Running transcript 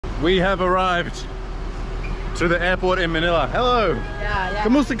We have arrived to the airport in Manila. Hello. Yeah.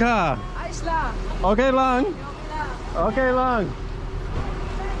 Kamusta ka? Ayos lang. Okay lang. Okay lang.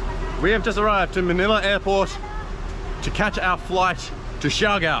 We have just arrived to Manila airport to catch our flight to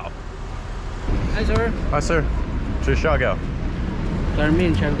Siargao. Hi, sir. Hi, sir. To Siargao.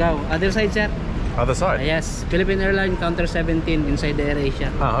 Carmen, Siargao. Other side, sir. Other side? Yes. Philippine Airlines Counter 17 inside the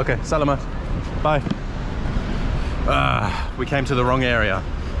AirAsia. Ah, okay. Salamat. Bye. We came to the wrong area.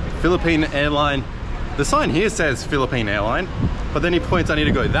 Philippine Airline. The sign here says Philippine Airline, but then he points I need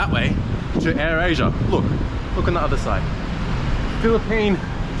to go that way to AirAsia. Look on the other side. Philippine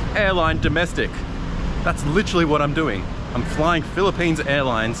Airline Domestic. That's literally what I'm doing. I'm flying Philippines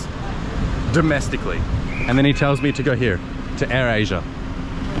Airlines domestically. And then he tells me to go here, to AirAsia.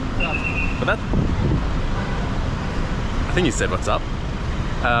 But I think he said what's up.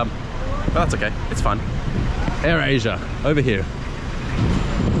 But that's okay, it's fun. AirAsia, over here.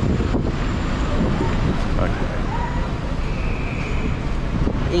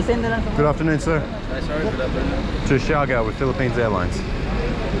 Good afternoon, sir. Hi, sir. Good afternoon. To Siargao with Philippines Airlines.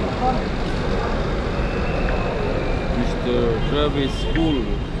 Mr. Travis Bull.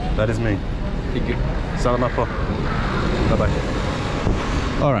 That is me. Thank you. Salamat po. Bye-bye.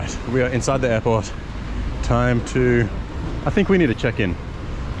 All right, we are inside the airport. Time to, I think we need to check in.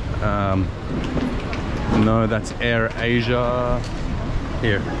 No, that's AirAsia.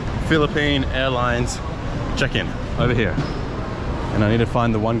 Here, Philippine Airlines check-in, over here. And I need to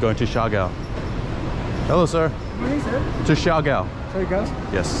find the one going to Siargao. Hello, sir. Good morning, sir. To Siargao. Siargao?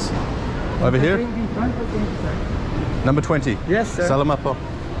 Yes. Over here? Number 20. Yes, sir. Salamat po.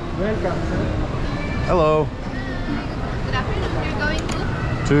 Welcome, sir. Hello. Good afternoon. You're going to?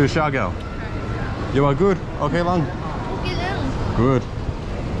 To Siargao. You are good? Okay lang? Okay lang. Good.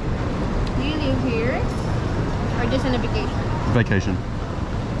 Do you live here? Or just on a vacation? Vacation.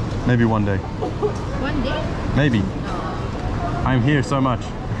 Maybe one day. One day? Maybe. I'm here so much.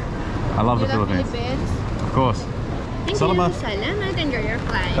 I love the You love Philippines. Philippines? Of course. Thank Salamat. you. Salamat. Enjoy your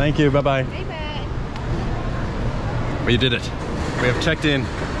flight. Thank you. Bye-bye. Bye-bye. We did it. We have checked in.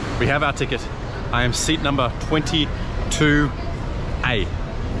 We have our ticket. I am seat number 22A.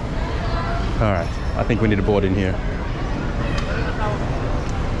 All right. I think we need to board in here.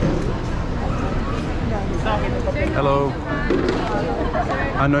 Hello.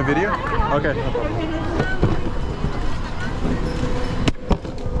 No video? Okay. No problem.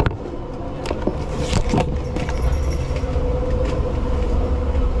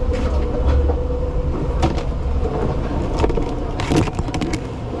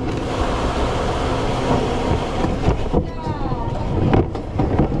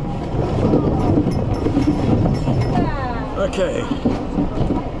 Okay.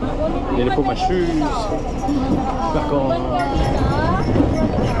 Need to put my shoes back on.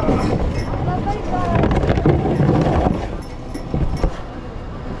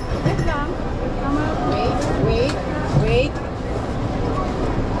 Wait.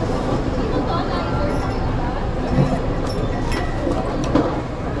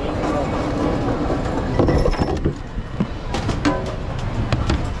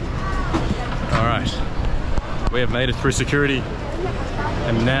 All right. We have made it through security,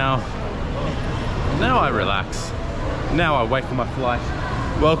 and now I relax. Now I wait for my flight.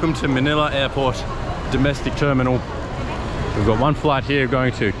 Welcome to Manila Airport domestic terminal. We've got one flight here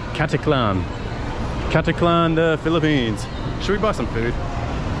going to Cataclan, the Philippines. Should we buy some food?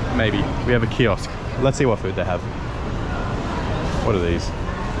 Maybe. We have a kiosk. Let's see what food they have. What are these?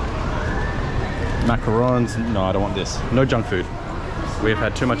 Macarons? No, I don't want this. No junk food. We have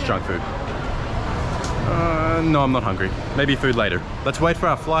had too much junk food. No, I'm not hungry. Maybe food later. Let's wait for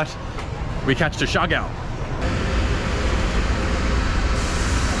our flight. We catch to Siargao.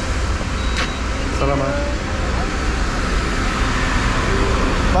 Salamat.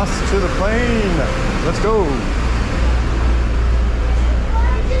 Bus to the plane. Let's go.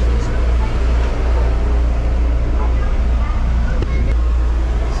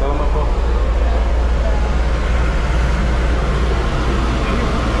 Salamat po.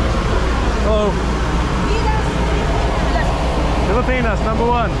 Hello. Filipinas, number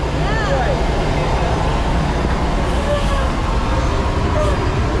 1.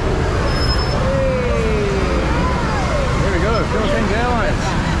 Here we go, Philippines Airlines.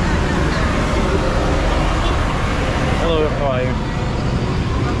 Hello, how are you?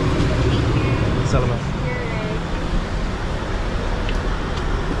 Salamat.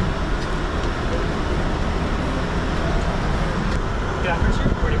 Good afternoon, sir.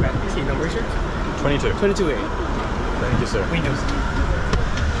 Boarding back. Seat number, sir? 22. 22A. Thank you, sir. Windows.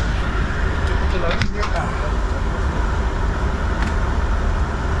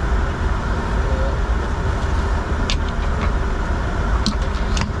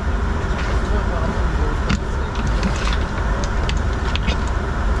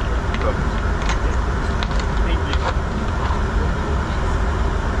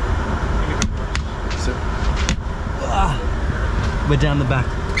 We're down the back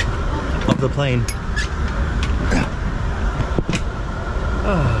of the plane.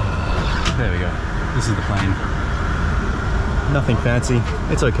 Oh, there we go. This is the plane. Nothing fancy.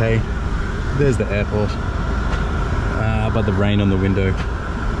 It's okay. There's the airport. But the rain on the window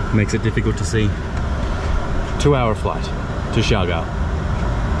makes it difficult to see. 2-hour flight to Siargao.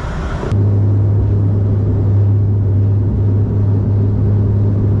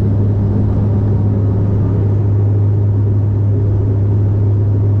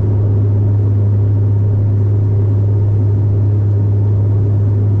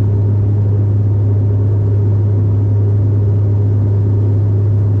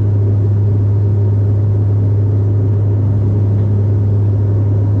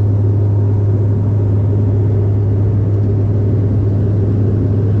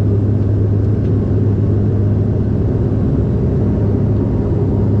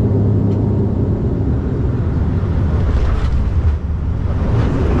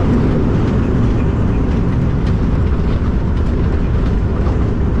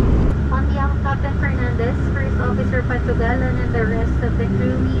 And the rest of the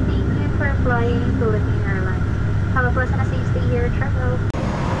crew, we thank you for flying Philippine Airlines. Have a pleasant and safe stay here at Siargao.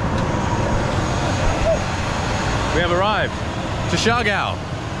 We have arrived to Siargao,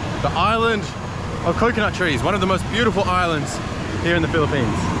 the island of coconut trees, one of the most beautiful islands here in the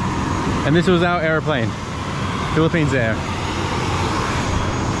Philippines. And this was our aeroplane, Philippines Air.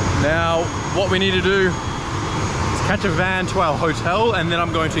 Now, what we need to do is catch a van to our hotel, and then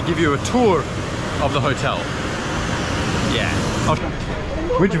I'm going to give you a tour of the hotel. Yeah.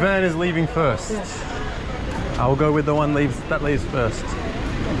 Which van is leaving first? I'll go with the one that leaves first.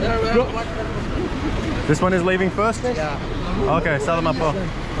 This one is leaving first? Yeah. Okay, salamat po.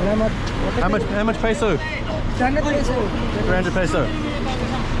 How much peso? 300 peso. 300 peso.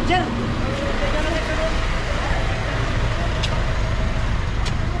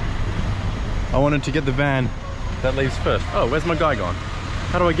 I wanted to get the van that leaves first. Oh, where's my guy gone?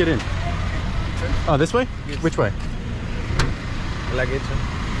 How do I get in? Oh, this way? Yes. Which way? Luggage.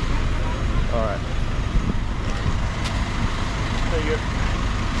 All right. There you go.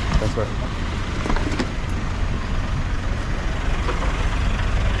 Thanks, bro.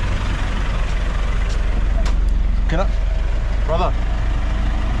 Brother,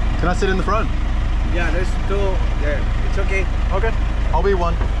 can I sit in the front? Yeah, there's 2 there. It's okay. Okay, I'll be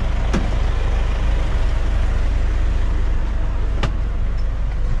one.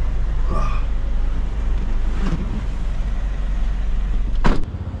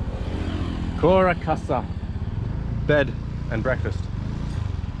 Cora Casa, bed and breakfast.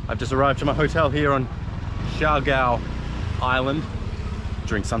 I've just arrived to my hotel here on Siargao Island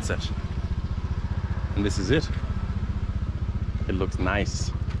during sunset. And this is it. It looks nice.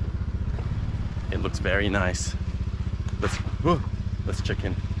 It looks very nice. Let's check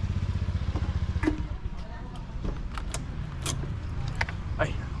in.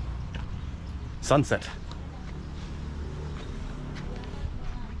 Hey. Sunset.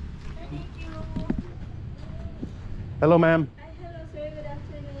 Hello, ma'am. Hello, sir. Good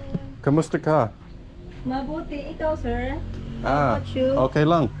afternoon. Kamusta ka? Mabuti. Ikaw, sir? Ah, How about you? okay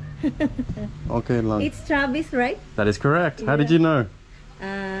lang. Okay lang. It's Travis, right? That is correct. How did you know?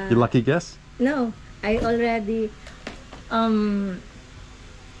 You lucky guess? No, I already...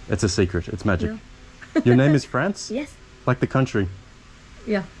 It's a secret. It's magic. No. Your name is France? Yes. Like the country.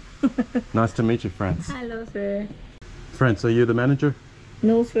 Yeah. Nice to meet you, France. Hello, sir. France, are you the manager?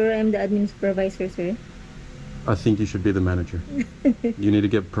 No, sir. I'm the admin supervisor, sir. I think you should be the manager. You need to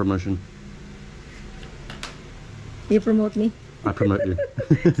get promotion. You promote me? I promote you.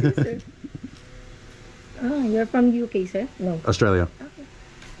 Sir. Oh, you're from UK, sir? No. Australia. Okay.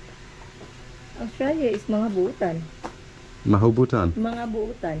 Australia is mga buutan. Mahobutan. Mga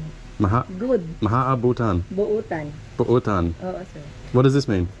buutan. Maha. Good. Mahaabutan. Buutan. Buutan. Oo, sir. What does this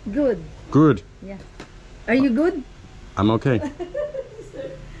mean? Good. Good. Yeah. Are you good? I'm okay.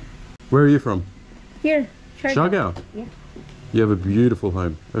 Where are you from? Here. Siargao. Yeah. You have a beautiful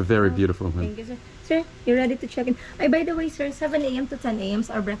home. A very beautiful home. Thank you, sir. Sir, you ready to check in? Ay, by the way, sir, 7 a.m. to 10 a.m. is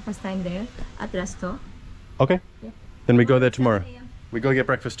our breakfast time there at Resto. Okay. Yeah. Then we go there tomorrow. 7 a.m. We go get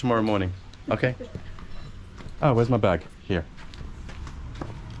breakfast tomorrow morning. Okay. Oh, where's my bag? Here.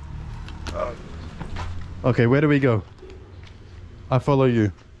 Okay, where do we go? I follow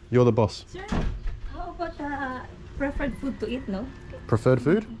you. You're the boss. Sir, how about preferred food to eat, no? Preferred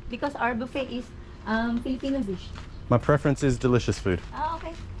food? Because our buffet is Filipino dish. My preference is delicious food. Ah,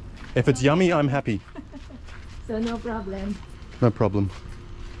 okay. If it's yummy, I'm happy. So no problem. No problem.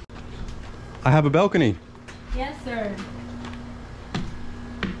 I have a balcony. Yes, sir.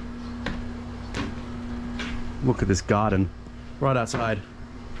 Look at this garden. Right outside.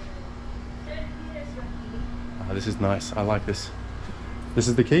 Ah, this is nice. I like this. This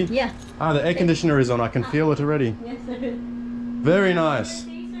is the key? Yeah. Ah, the air conditioner is on. I can feel it already. Yes, sir. Very nice.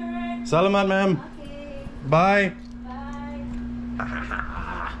 Salamat, ma'am. Okay. Bye.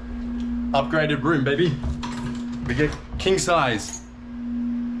 Bye. Upgraded room, baby. We get king size.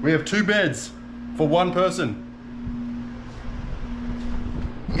 We have 2 beds for 1 person.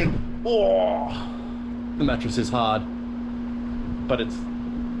 Oh, the mattress is hard, but it's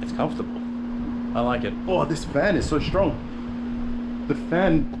comfortable. I like it. Oh, this fan is so strong. The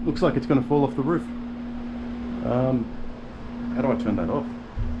fan looks like it's going to fall off the roof. How do I turn that off?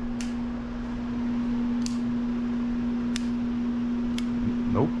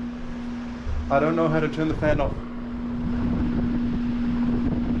 Nope. I don't know how to turn the fan off.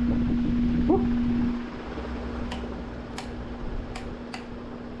 Woo.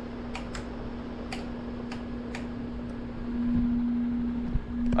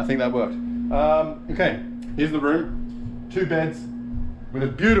 I think that worked. Okay, here's the room. 2 beds with a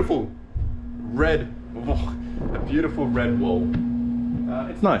beautiful red wall.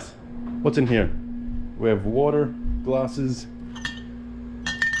 It's nice. What's in here? We have water, glasses.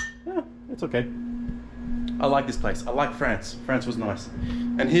 Yeah, it's okay. I like this place. I like France. France was nice.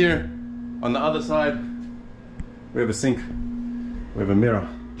 And here, on the other side, we have a sink. We have a mirror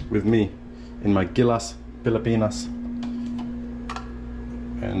with me in my Gilas Pilipinas.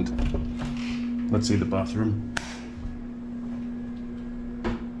 And let's see the bathroom.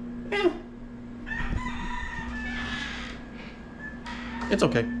 Yeah. It's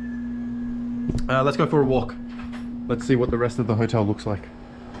okay. Let's go for a walk. Let's see what the rest of the hotel looks like.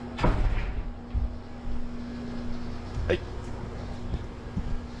 Hey.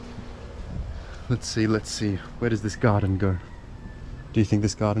 Let's see. Where does this garden go? Do you think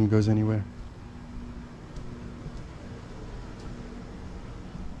this garden goes anywhere?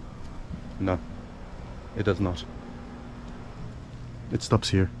 No, it does not. It stops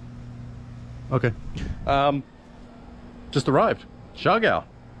here. Okay. Just arrived. Siargao.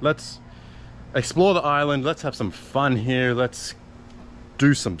 Let's explore the island. Let's have some fun here. Let's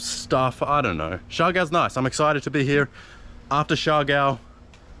do some stuff. I don't know. Siargao's nice. I'm excited to be here. After Siargao,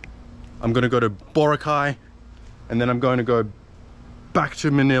 I'm going to go to Boracay, and then I'm going to go back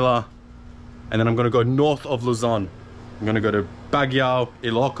to Manila, and then I'm going to go north of Luzon. I'm going to go to Baguio,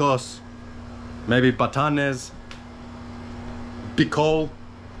 Ilocos, maybe Batanes, Bicol.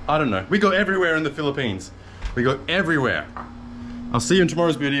 I don't know. We go everywhere in the Philippines. We go everywhere. I'll see you in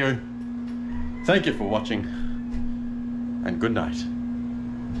tomorrow's video. Thank you for watching, and good night.